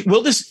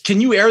can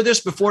you air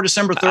this before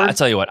December 3rd? I'll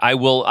tell you what, I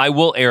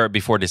will air it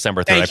before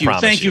December 3rd. I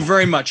promise. Thank you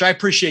very much. I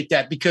appreciate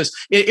that, because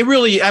it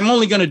really, I'm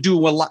only going to do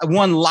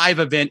one live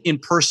event in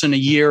person a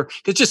year.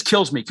 It just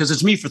kills me because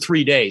it's me for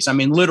 3 days. I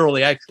mean,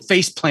 literally I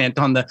face plant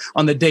on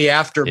the day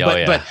after,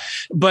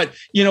 but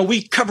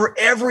we cover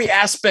every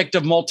aspect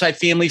of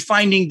multifamily,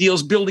 finding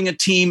deals, building a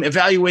team,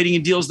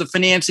 evaluating deals, the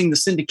financing, the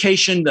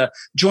syndication, the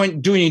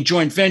doing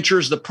joint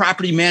ventures, the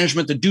property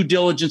management, the due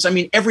diligence. I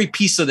mean, every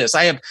piece of this.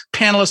 I have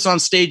panelists on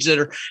stage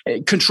that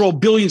control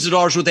billions of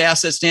dollars worth of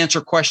assets to answer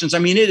questions. I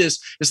mean,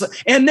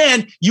 and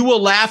then you will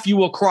laugh, you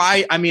will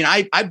cry. I mean,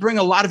 I bring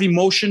a lot of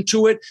emotion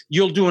to it.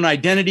 You'll do an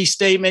identity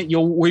statement.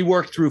 We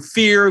work through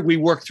fear. We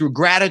work through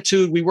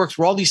gratitude. We work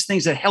through all these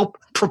things that help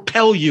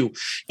propel you.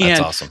 And that's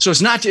awesome. So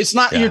it's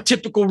not your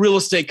typical real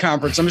estate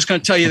conference. I'm just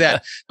going to tell you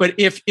that. But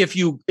if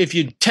you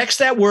text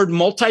that word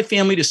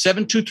multifamily to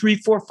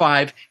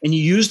 72345 and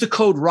you use the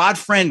code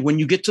RODFRIEND when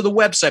you get to the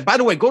website. By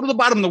the way, go to the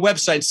bottom of the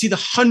website and see the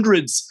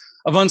hundreds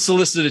of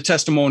unsolicited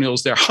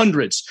testimonials there,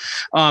 hundreds.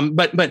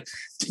 But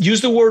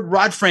use the word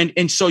RODFRIEND,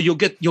 and so you'll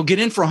get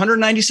in for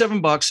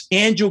 $197,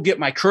 and you'll get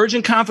my Courage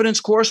and Confidence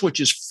course,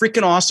 which is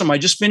freaking awesome. I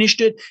just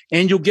finished it,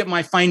 and you'll get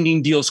my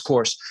Finding Deals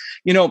course.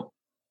 You know,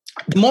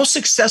 the most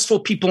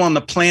successful people on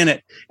the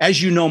planet, as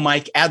you know,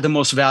 Mike, add the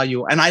most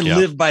value, and I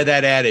live by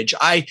that adage.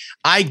 I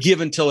give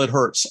until it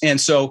hurts,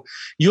 and so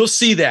you'll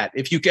see that.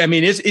 If you, I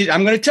mean,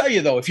 I'm going to tell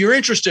you though, if you're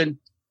interested,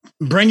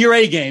 bring your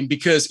A game,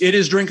 because it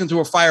is drinking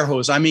through a fire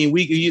hose. I mean,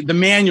 the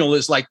manual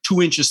is like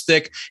 2 inches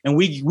thick, and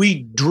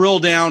we drill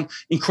down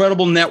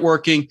incredible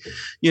networking.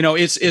 You know,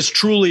 it's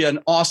truly an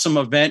awesome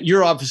event.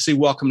 You're obviously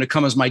welcome to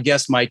come as my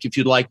guest, Mike, if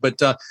you'd like. But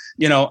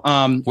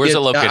where's it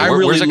located?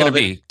 Where's it going to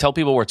be? Tell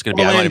people where it's going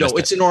to be. Orlando.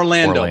 It's in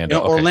Orlando. Okay.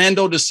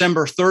 Orlando,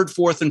 December 3rd,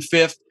 4th, and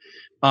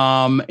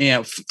 5th.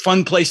 And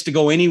fun place to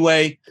go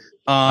anyway.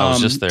 I was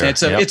just there.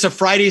 It's a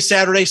Friday,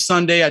 Saturday,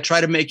 Sunday. I try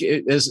to make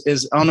it as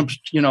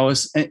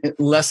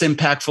less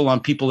impactful on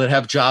people that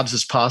have jobs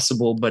as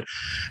possible. But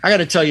I got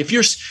to tell you,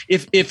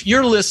 if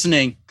you're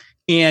listening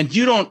and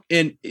you don't,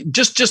 and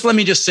just let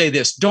me just say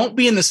this: don't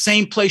be in the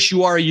same place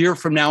you are a year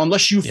from now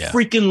unless you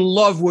freaking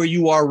love where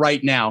you are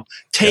right now.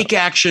 Take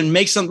action,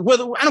 make something.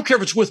 Whether I don't care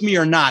if it's with me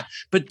or not,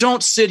 but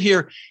don't sit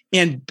here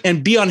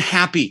and be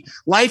unhappy.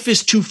 Life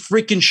is too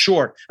freaking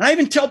short. And I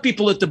even tell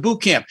people at the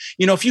boot camp,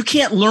 if you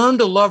can't learn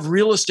to love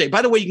real estate,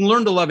 by the way, you can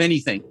learn to love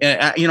anything.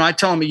 I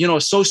tell them,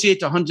 associate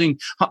to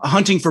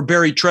hunting for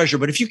buried treasure.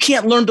 But if you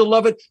can't learn to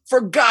love it,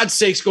 for God's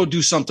sakes, go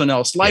do something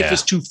else. Life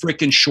is too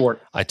freaking short.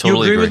 I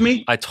totally agree with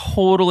me. I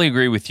totally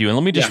agree with you. And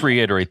let me just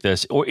reiterate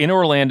this. In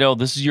Orlando,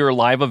 this is your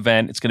live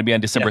event. It's going to be on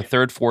December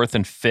 3rd, 4th,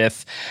 and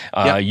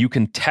 5th. You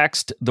can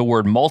text the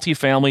word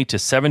multifamily to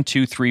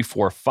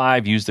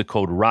 72345. Use the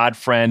code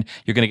RODFRIEND.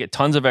 You're going to get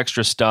tons of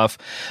extra stuff,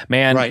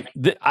 man. Right.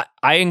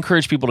 I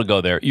encourage people to go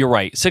there. You're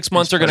right. 6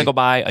 months are going to go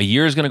by. A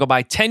year is going to go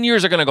by. 10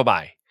 years are going to go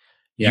by.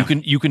 Yeah.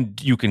 You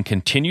can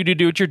continue to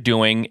do what you're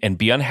doing and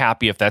be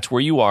unhappy if that's where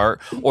you are,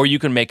 or you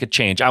can make a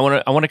change. I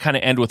want to kind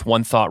of end with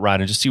one thought, Rod,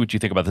 and just see what you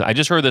think about this. I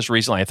just heard this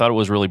recently. I thought it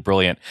was really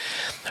brilliant.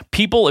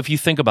 People, if you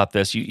think about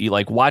this, you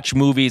like watch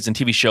movies and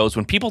TV shows.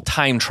 When people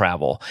time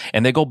travel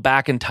and they go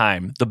back in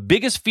time, the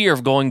biggest fear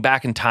of going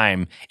back in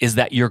time is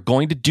that you're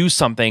going to do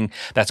something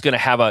that's going to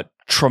have a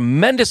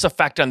tremendous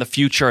effect on the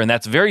future. And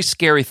that's a very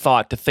scary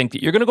thought, to think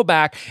that you're going to go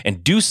back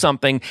and do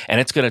something and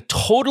it's going to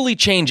totally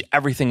change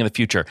everything in the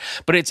future.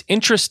 But it's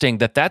interesting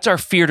that that's our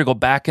fear, to go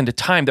back into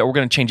time, that we're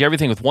going to change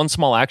everything with one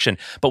small action.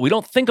 But we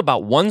don't think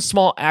about one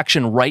small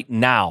action right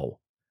now,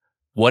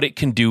 what it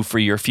can do for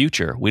your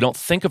future. We don't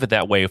think of it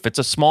that way. If it's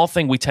a small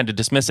thing, we tend to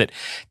dismiss it.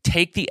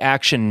 Take the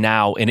action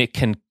now, and it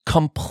can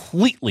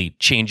completely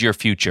change your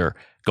future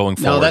going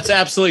forward. No, that's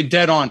absolutely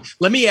dead on.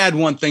 Let me add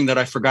one thing that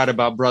I forgot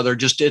about, brother.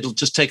 It'll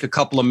just take a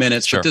couple of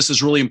minutes, but this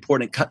is really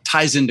important. It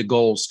ties into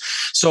goals.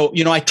 So,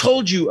 I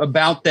told you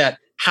about that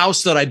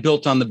house that I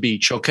built on the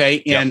beach.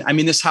 Okay. And I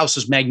mean, this house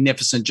is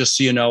magnificent, just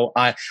so you know.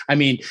 I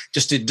mean,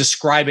 just to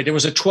describe it, it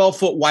was a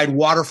 12-foot wide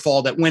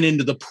waterfall that went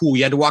into the pool.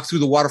 You had to walk through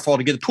the waterfall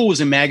to get, the pool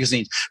was in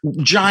magazines,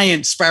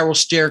 giant spiral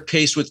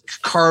staircase with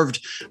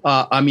carved,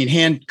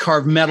 hand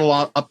carved metal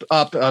up,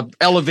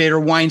 elevator,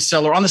 wine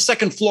cellar. On the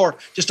second floor,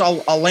 just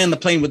I'll land the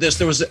plane with this.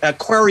 There was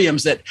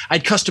aquariums that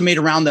I'd custom made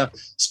around the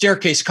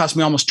staircase, cost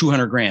me almost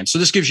 $200,000. So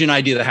this gives you an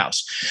idea of the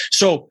house.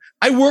 So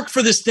I worked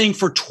for this thing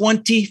for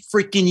 20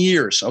 freaking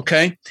years.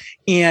 Okay.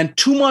 And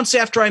 2 months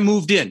after I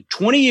moved in,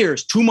 20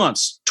 years, 2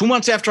 months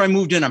after I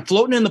moved in, I'm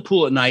floating in the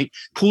pool at night.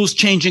 Pool's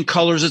changing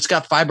colors. It's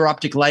got fiber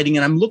optic lighting.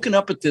 And I'm looking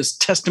up at this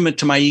testament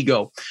to my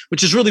ego,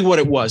 which is really what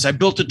it was. I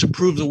built it to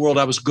prove the world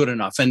I was good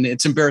enough. And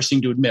it's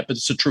embarrassing to admit, but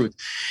it's the truth.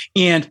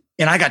 And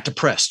I got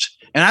depressed.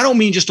 And I don't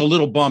mean just a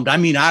little bummed. I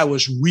mean, I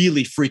was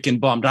really freaking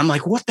bummed. I'm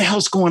like, what the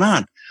hell's going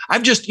on?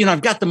 I've just,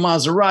 I've got the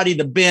Maserati,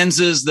 the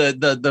Benzes,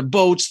 the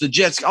boats, the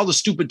jets, all the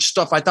stupid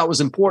stuff I thought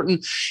was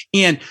important.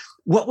 And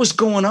what was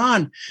going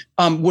on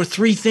were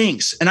three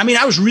things. And I mean,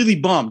 I was really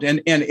bummed,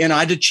 and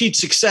I'd achieved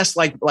success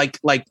like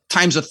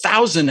times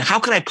 1,000. How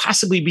could I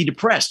possibly be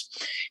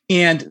depressed?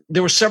 And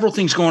there were several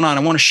things going on.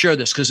 I want to share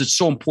this because it's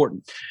so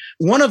important.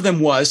 One of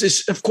them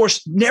is, of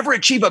course, never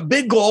achieve a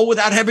big goal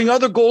without having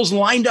other goals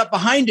lined up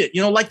behind it.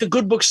 Like the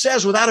good book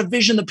says, without a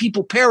vision, the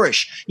people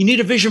perish. You need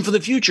a vision for the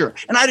future.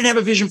 And I didn't have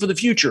a vision for the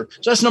future.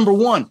 So that's number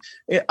one.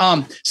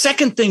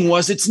 Second thing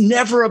was, it's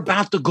never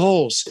about the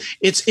goals.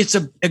 It's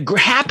a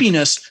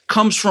happiness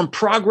comes from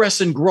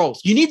progress and growth.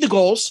 You need the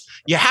goals.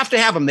 You have to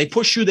have them. They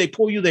push you, they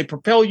pull you, they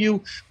propel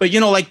you. But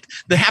like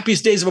the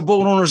happiest days of a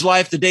boat owner's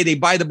life, the day they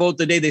buy the boat,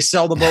 the day they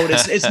sell the boat,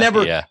 it's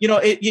never,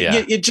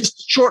 it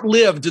just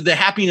short-lived, the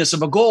happiness ridiculous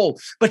of a goal,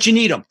 but you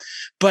need them.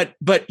 But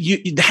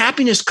the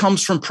happiness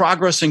comes from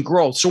progress and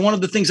growth. So one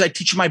of the things I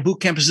teach in my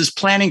boot camp is this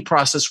planning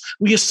process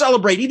where you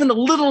celebrate even the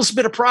littlest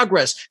bit of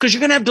progress, because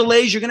you're going to have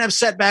delays, you're going to have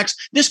setbacks.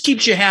 This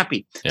keeps you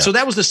happy. Yeah. So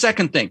that was the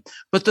second thing.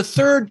 But the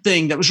third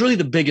thing that was really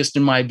the biggest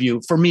in my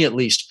view, for me at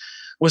least,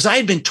 was I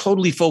had been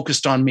totally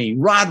focused on me.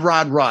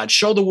 Rod,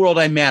 show the world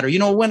I matter. You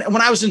know, when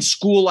I was in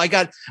school, I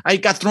got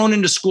thrown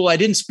into school. I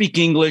didn't speak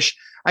English.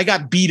 I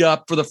got beat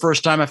up for the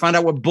first time. I found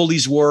out what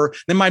bullies were.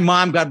 Then my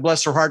mom, God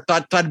bless her heart,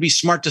 thought it'd be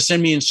smart to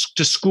send me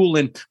to school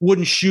in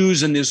wooden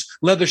shoes and these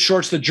leather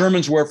shorts the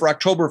Germans wear for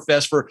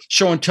Oktoberfest for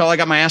show and tell. I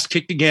got my ass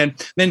kicked again.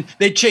 Then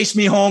they chased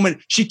me home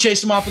and she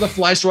chased them off with a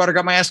fly swatter,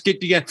 got my ass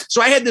kicked again.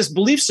 So I had this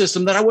belief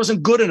system that I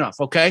wasn't good enough.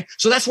 Okay.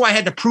 So that's why I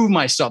had to prove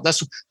myself.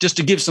 That's just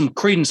to give some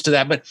credence to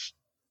that. But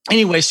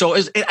anyway, so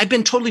I've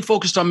been totally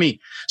focused on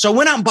me. So I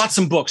went out and bought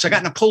some books. I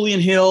got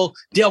Napoleon Hill,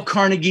 Dale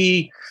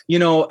Carnegie,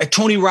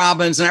 Tony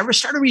Robbins, and I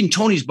started reading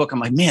Tony's book. I'm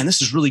like, man,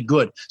 this is really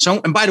good. So,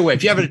 and by the way,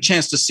 if you have a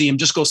chance to see him,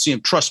 just go see him.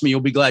 Trust me, you'll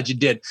be glad you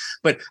did.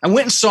 But I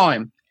went and saw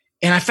him,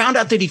 and I found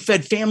out that he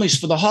fed families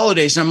for the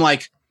holidays. And I'm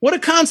like, what a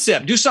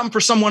concept. Do something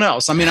for someone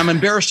else. I mean, I'm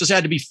embarrassed I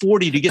had to be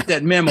 40 to get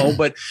that memo.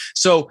 But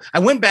so I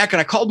went back and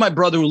I called my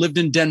brother who lived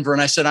in Denver.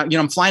 And I said,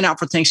 I'm flying out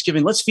for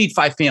Thanksgiving. Let's feed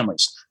 5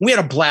 families. We had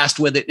a blast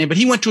with it. But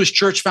he went to his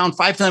church, found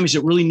 5 families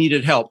that really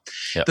needed help.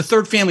 Yep. The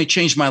third family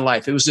changed my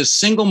life. It was this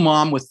single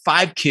mom with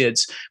 5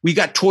 kids. We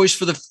got toys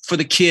for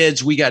the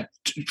kids. We got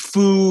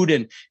food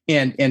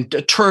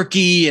and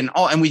turkey and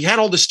all. And we had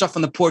all this stuff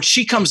on the porch.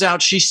 She comes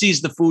out. She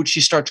sees the food. She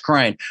starts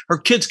crying. Her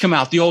kids come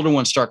out. The older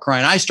ones start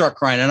crying. I start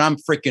crying and I'm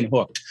freaking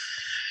hooked.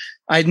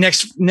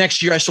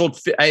 Next year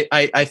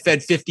I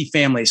fed 50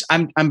 families.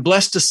 I'm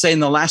blessed to say in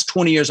the last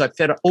 20 years I've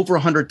fed over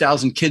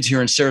 100,000 kids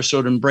here in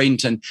Sarasota and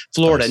Bradenton,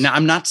 Florida. Nice. Now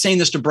I'm not saying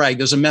this to brag.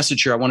 There's a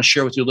message here I want to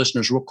share with your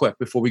listeners real quick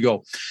before we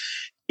go.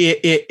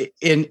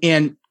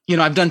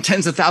 I've done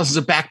tens of thousands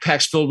of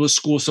backpacks filled with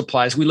school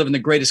supplies. We live in the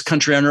greatest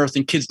country on earth,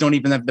 and kids don't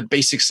even have the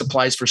basic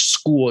supplies for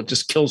school. It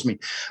just kills me.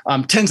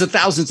 Tens of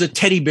thousands of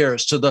teddy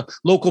bears to the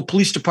local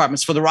police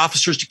departments for their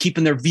officers to keep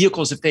in their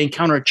vehicles if they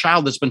encounter a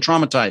child that's been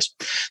traumatized.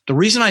 The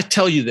reason I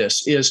tell you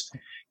this is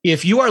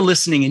if you are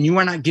listening and you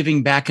are not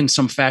giving back in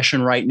some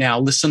fashion right now,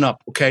 listen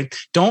up, okay?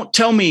 Don't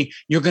tell me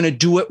you're going to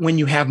do it when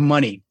you have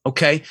money,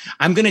 okay?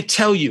 I'm going to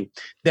tell you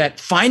that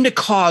find a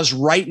cause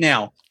right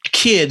now.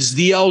 Kids,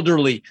 the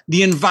elderly,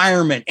 the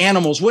environment,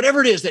 animals,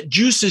 whatever it is that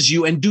juices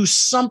you, and do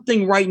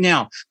something right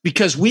now,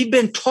 because we've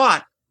been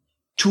taught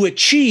to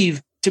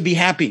achieve to be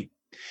happy.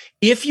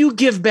 If you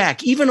give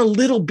back even a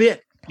little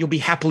bit, you'll be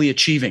happily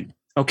achieving.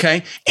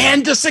 Okay.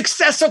 And the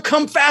success will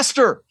come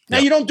faster. Now,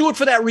 you don't do it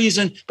for that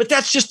reason, but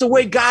that's just the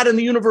way God and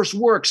the universe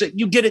works.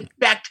 You get it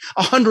back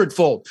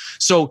 100-fold.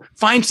 So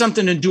find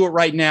something and do it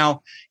right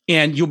now,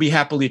 and you'll be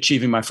happily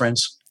achieving, my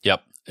friends.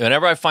 Yep.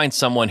 Whenever I find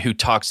someone who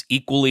talks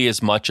equally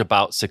as much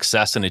about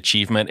success and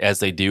achievement as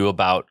they do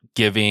about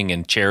giving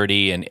and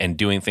charity and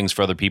doing things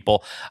for other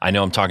people, I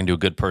know I'm talking to a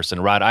good person.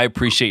 Rod, I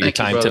appreciate your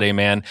time today,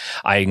 man.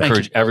 I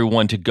encourage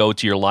everyone to go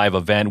to your live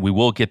event. We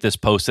will get this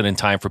posted in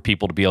time for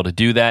people to be able to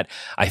do that.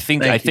 I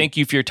thank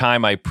you for your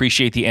time. I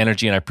appreciate the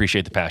energy and I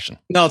appreciate the passion.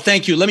 No,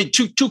 thank you. Let me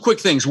two quick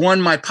things. One,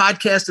 my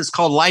podcast is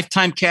called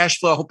Lifetime Cash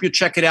Flow. I hope you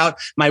check it out.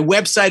 My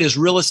website is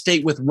Real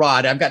Estate with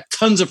Rod. I've got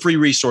tons of free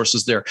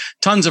resources there.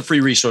 Tons of free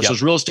resources.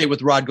 Yep. Real Estate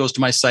with Rod goes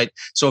to my site.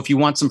 So if you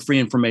want some free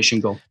information,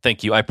 go.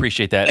 Thank you. I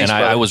appreciate that. Thanks,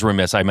 and I was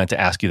remiss. I meant to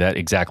ask you that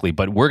exactly,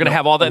 but we're going to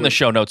have all that in the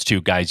show notes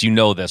too, guys. You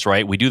know this,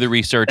 right? We do the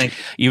research.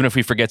 Even if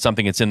we forget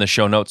something, it's in the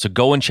show notes. So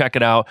go and check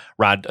it out.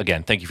 Rod,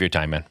 again, thank you for your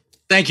time, man.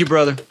 Thank you,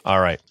 brother. All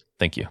right.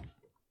 Thank you.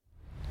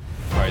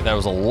 All right, that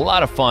was a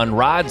lot of fun.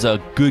 Rod's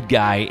a good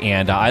guy,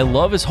 and I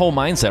love his whole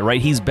mindset,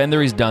 right? He's been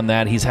there, he's done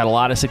that. He's had a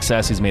lot of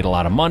success. He's made a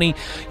lot of money.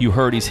 You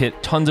heard he's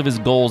hit tons of his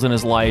goals in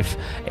his life,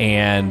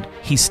 and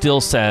he still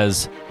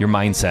says your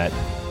mindset,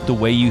 the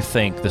way you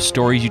think, the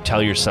stories you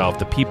tell yourself,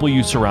 the people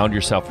you surround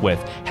yourself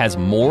with has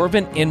more of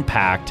an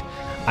impact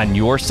on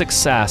your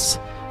success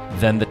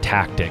than the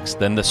tactics,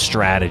 than the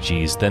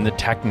strategies, than the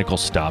technical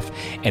stuff.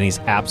 And he's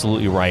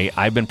absolutely right.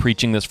 I've been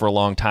preaching this for a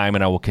long time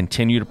and I will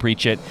continue to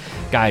preach it.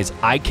 Guys,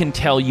 I can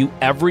tell you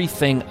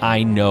everything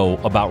I know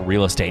about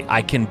real estate.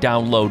 I can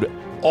download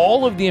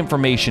all of the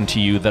information to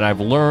you that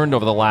I've learned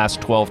over the last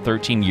 12,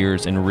 13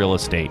 years in real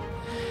estate.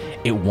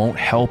 It won't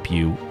help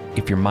you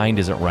if your mind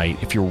isn't right,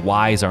 if your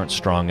whys aren't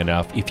strong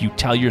enough, if you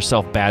tell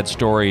yourself bad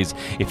stories,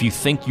 if you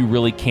think you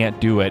really can't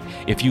do it,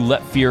 if you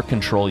let fear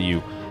control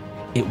you,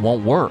 it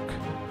won't work.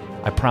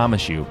 I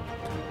promise you.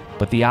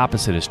 But the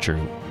opposite is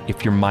true.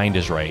 If your mind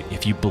is right,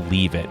 if you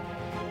believe it,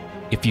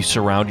 if you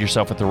surround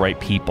yourself with the right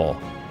people,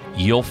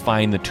 you'll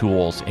find the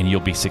tools and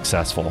you'll be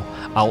successful.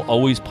 I'll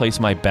always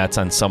place my bets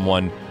on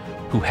someone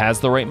who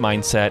has the right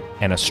mindset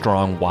and a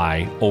strong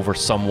why over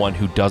someone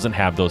who doesn't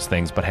have those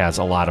things but has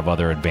a lot of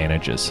other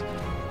advantages.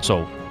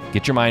 So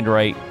get your mind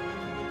right,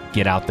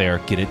 get out there,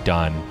 get it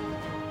done.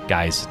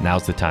 Guys,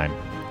 now's the time.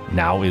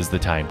 Now is the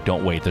time.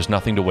 Don't wait. There's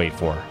nothing to wait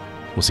for.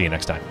 We'll see you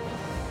next time.